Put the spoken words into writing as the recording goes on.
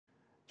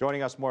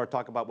Joining us more to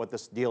talk about what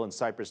this deal in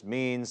Cyprus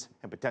means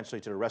and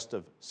potentially to the rest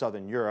of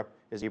Southern Europe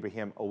is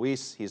Ibrahim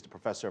Oweiss. He's the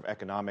professor of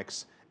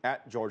economics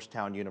at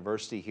Georgetown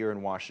University here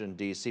in Washington,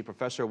 D.C.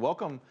 Professor,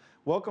 welcome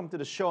to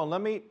the show. And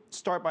let me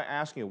start by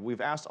asking you, we've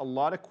asked a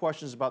lot of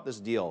questions about this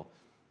deal.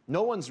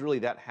 No one's really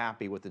that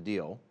happy with the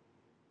deal.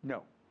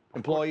 No.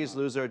 Employees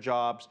lose their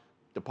jobs,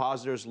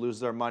 depositors lose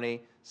their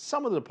money.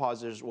 Some of the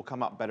depositors will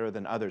come out better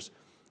than others.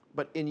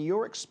 But in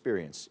your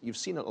experience, you've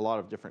seen a lot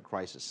of different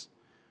crises.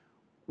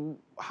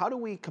 How do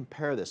we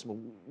compare this?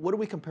 What do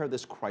we compare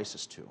this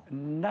crisis to?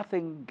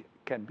 Nothing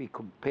can be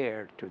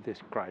compared to this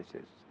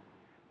crisis.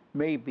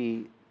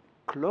 Maybe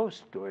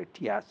close to it,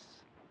 yes.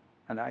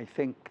 And I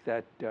think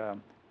that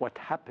what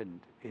happened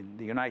in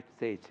the United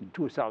States in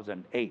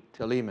 2008,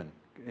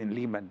 in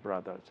Lehman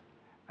Brothers,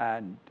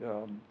 and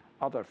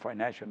other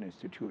financial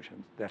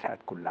institutions that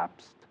had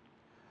collapsed,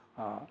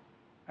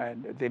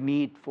 and the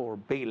need for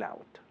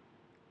bailout.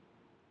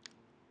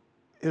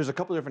 There's a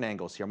couple of different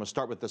angles here. I'm going to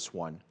start with this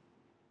one.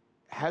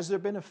 Has there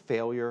been a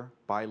failure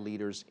by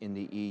leaders in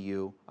the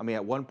EU? I mean,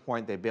 at one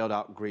point, they bailed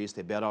out Greece,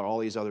 they bailed out all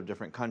these other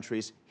different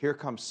countries. Here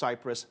comes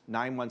Cyprus.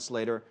 9 months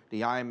later, the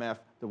IMF,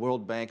 the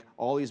World Bank,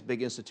 all these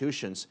big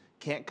institutions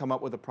can't come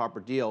up with a proper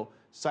deal.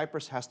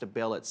 Cyprus has to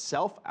bail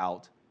itself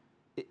out.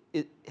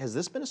 Has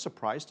this been a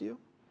surprise to you?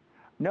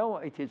 No,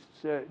 it is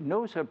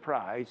no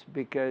surprise,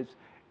 because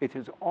it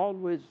is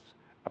always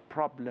a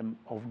problem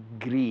of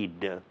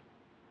greed.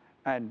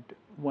 And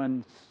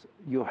once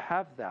you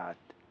have that,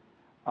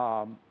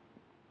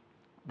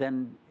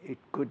 then it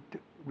could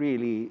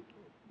really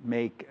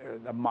make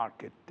the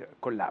market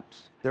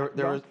collapse.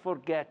 Don't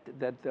forget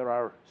that there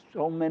are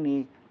so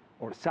many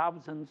or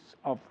thousands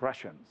of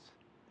Russians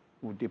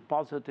who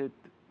deposited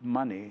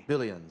money.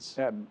 Billions.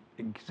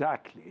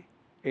 Exactly,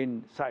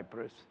 in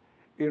Cyprus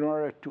in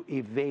order to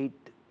evade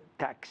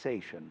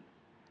taxation.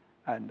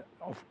 And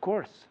of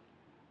course,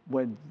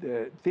 when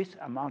this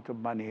amount of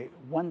money,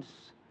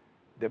 once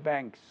the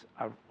banks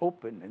are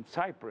open in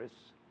Cyprus,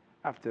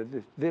 after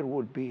this, there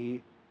would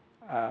be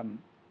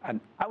an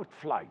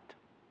outflight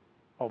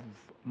of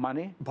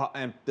money.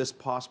 And this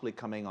possibly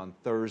coming on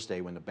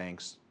Thursday when the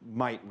banks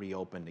might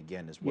reopen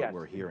again is what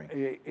we're hearing.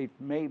 It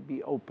may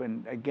be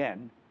open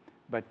again,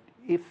 but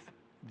if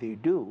they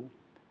do,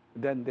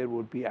 then there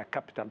will be a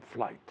capital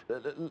flight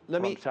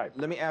Let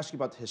me ask you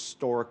about the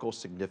historical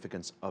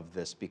significance of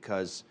this,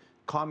 because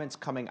comments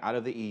coming out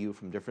of the EU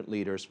from different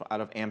leaders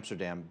out of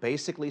Amsterdam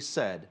basically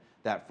said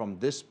that from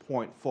this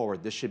point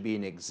forward, this should be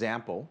an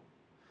example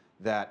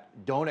that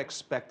don't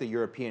expect the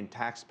European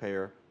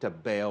taxpayer to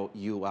bail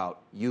you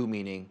out, you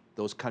meaning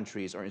those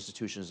countries or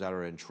institutions that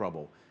are in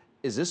trouble.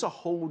 Is this a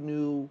whole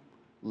new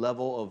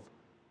level of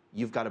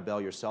you've got to bail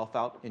yourself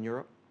out in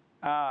Europe?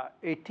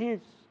 It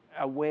is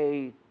a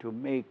way to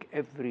make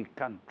every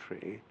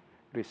country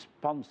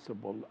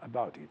responsible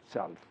about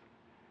itself,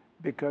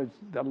 because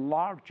the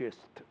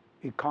largest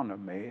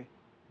economy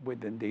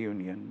within the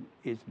Union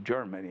is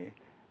Germany,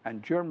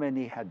 and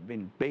Germany had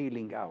been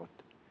bailing out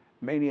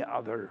many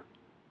other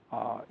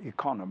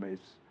economies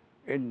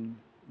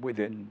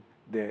within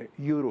the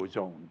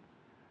Eurozone.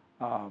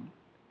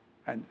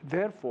 And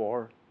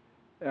therefore,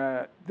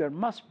 there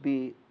must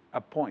be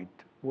a point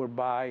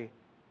whereby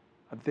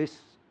this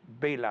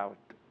bailout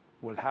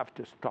will have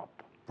to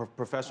stop.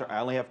 Professor, I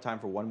only have time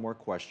for one more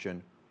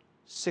question.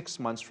 6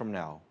 months from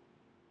now,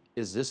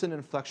 is this an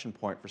inflection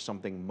point for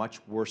something much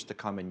worse to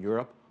come in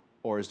Europe,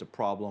 or is the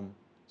problem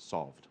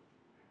solved?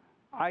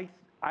 I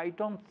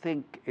don't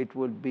think it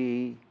will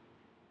be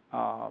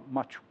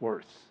much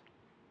worse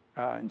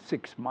in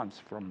 6 months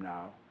from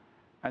now.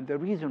 And the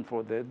reason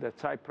for that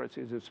Cyprus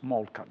is a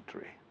small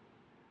country.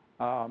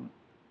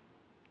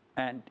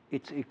 And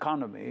its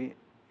economy,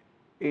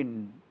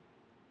 in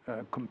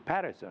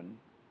comparison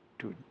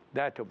to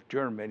that of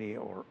Germany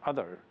or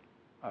other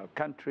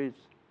countries,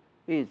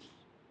 is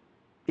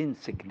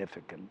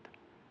insignificant.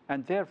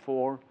 And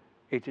therefore,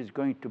 it is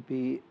going to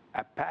be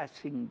a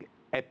passing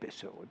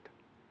episode.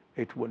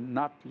 It will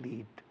not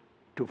lead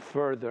to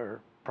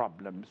further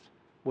problems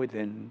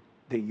within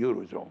the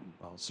Eurozone.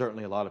 Well,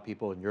 certainly a lot of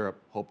people in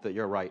Europe hope that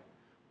you're right.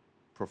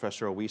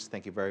 Professor Oweiss,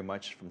 thank you very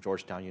much from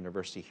Georgetown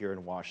University here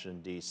in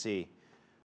Washington, D.C.